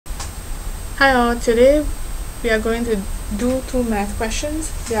Hi all, today we are going to do two math questions.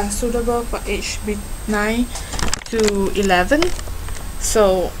 They are suitable for age 9 to 11.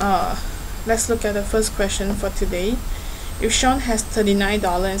 So let's look at the first question for today. If Sean has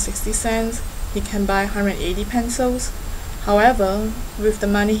 $39.60, he can buy 180 pencils. However, with the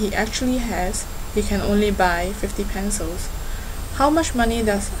money he actually has, he can only buy 50 pencils. How much money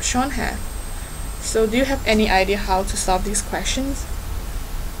does Sean have? So do you have any idea how to solve these questions?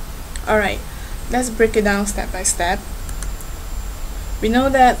 Alright, let's break it down step by step. We know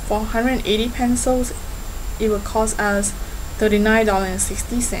that for 180 pencils, it will cost us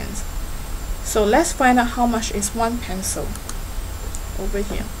 $39.60. So let's find out how much is one pencil over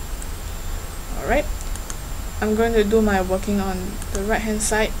here. Alright, I'm going to do my working on the right hand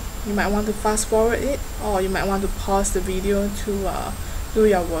side. You might want to fast forward it, or you might want to pause the video to do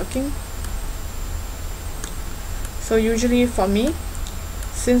your working. So usually for me,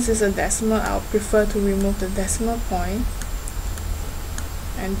 since it's a decimal, I'll prefer to remove the decimal point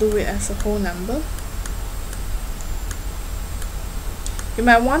and do it as a whole number. You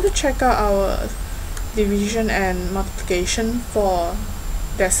might want to check out our division and multiplication for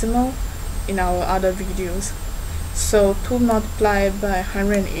decimal in our other videos. So 2 multiplied by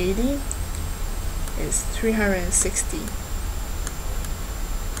 180 is 360.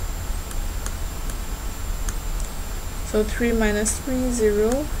 So 3 minus 3,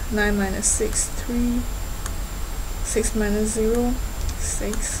 0, 9 minus 6, 3, 6 minus 0,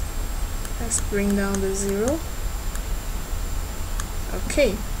 6. Let's bring down the 0.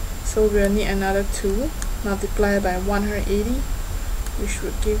 Okay, so we'll need another 2 multiplied by 180, which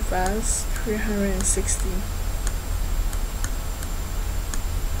would give us 360.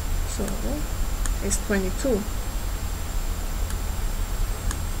 So it's 22.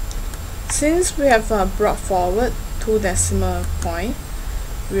 Since we have brought forward 2 decimal point,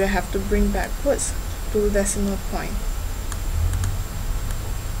 we will have to bring backwards 2 decimal point.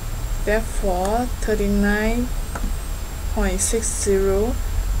 Therefore, 39.60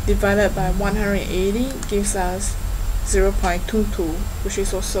 divided by 180 gives us 0.22, which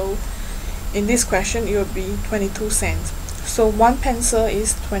is also, in this question, it will be 22 cents. So 1 pencil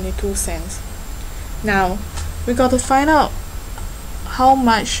is 22 cents. Now, we got to find out how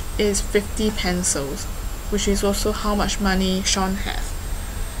much is 50 pencils, which is also how much money Sean has.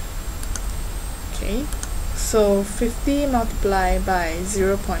 Okay, so 50 multiplied by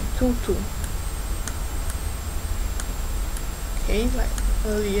 0.22. Okay, like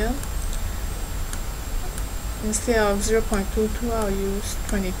earlier, instead of 0.22, I'll use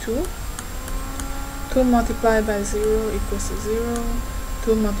 22. 2 multiplied by 0 equals to 0.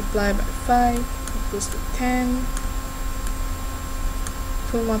 2 multiplied by 5 equals to 10.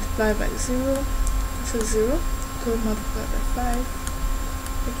 2 multiplied by 0 is 0. 2 multiplied by 5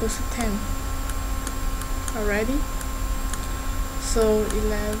 equals to 10. Alrighty. So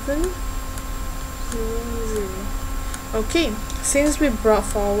 11, 0, 0. Okay, since we brought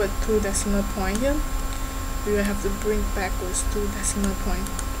forward 2 decimal point here, we will have to bring backwards 2 decimal point.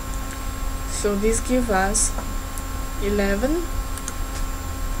 So this gives us $11.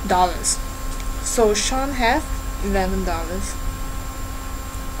 So Sean have $11.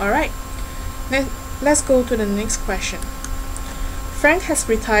 Alright, let's go to the next question. Frank has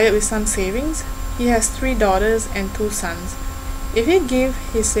retired with some savings. He has 3 daughters and 2 sons. If he gives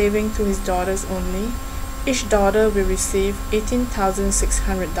his saving to his daughters only, each daughter will receive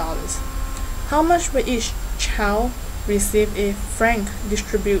 $18,600. How much will each child receive if Frank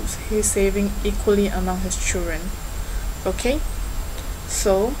distributes his saving equally among his children? Okay,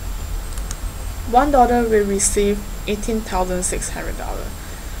 so one daughter will receive $18,600.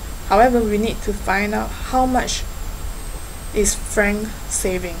 However, we need to find out how much is Frank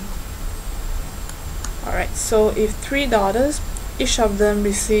saving. Alright, so if 3 daughters, each of them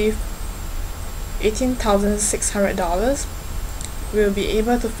receive $18,600, we'll be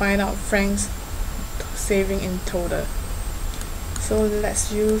able to find out Frank's saving in total. So let's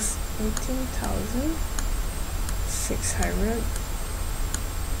use 18,600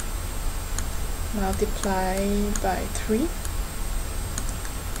 multiplied by 3.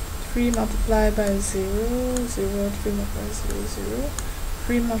 3 multiplied by 0, 0, 3 multiplied by 0, 0.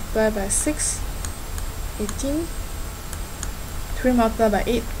 3 multiplied by 6, 18. 3 multiplied by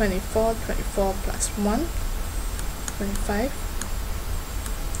 8, 24. 24 plus 1, 25.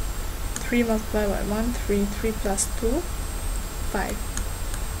 3 multiplied by 1, 3. 3 plus 2, 5.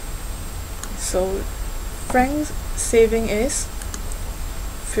 So Frank's saving is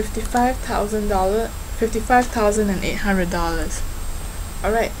 $55,800.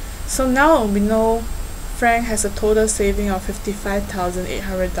 Alright, so now we know Frank has a total saving of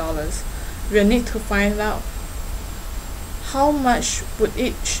 $55,800. we'll need to find out how much would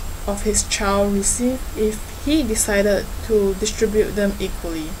each of his child receive if he decided to distribute them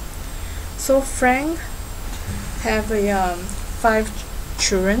equally. So Frank have 5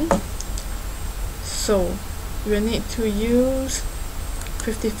 children, so we'll need to use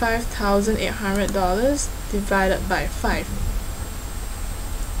 $55,800 divided by 5.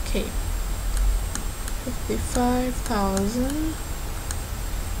 Okay,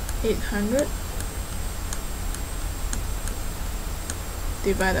 55,800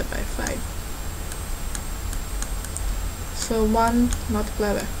 divided by 5. So 1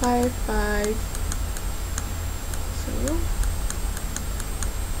 multiplied by 5, 5, 0.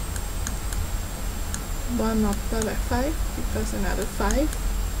 1 multiplied by 5 gives us another 5.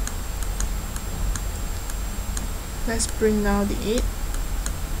 Let's bring down the 8.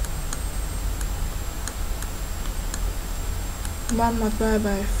 1 multiplied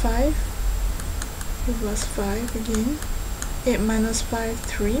by 5 gives us 5 again. 8 minus 5,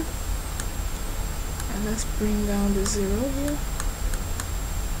 3. And let's bring down the 0 here.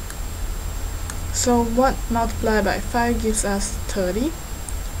 So what multiplied by 5 gives us 30.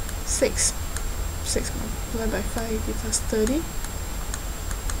 6 multiplied by 5 gives us 30.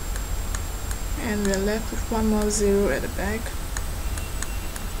 And we're left with one more 0 at the back.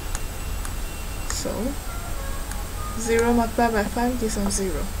 So 0 multiplied by 5 gives us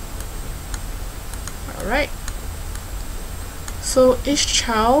 0. Alright. So each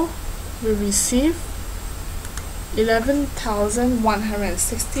child will receive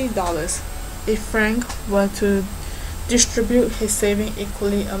 $11,160 if Frank were to distribute his saving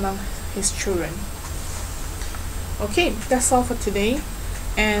equally among his children. Okay, that's all for today,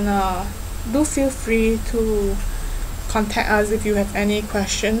 and do feel free to contact us if you have any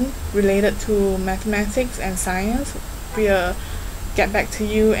question related to mathematics and science. We'll get back to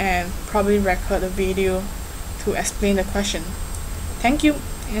you and probably record a video to explain the question. Thank you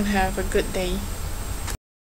and have a good day.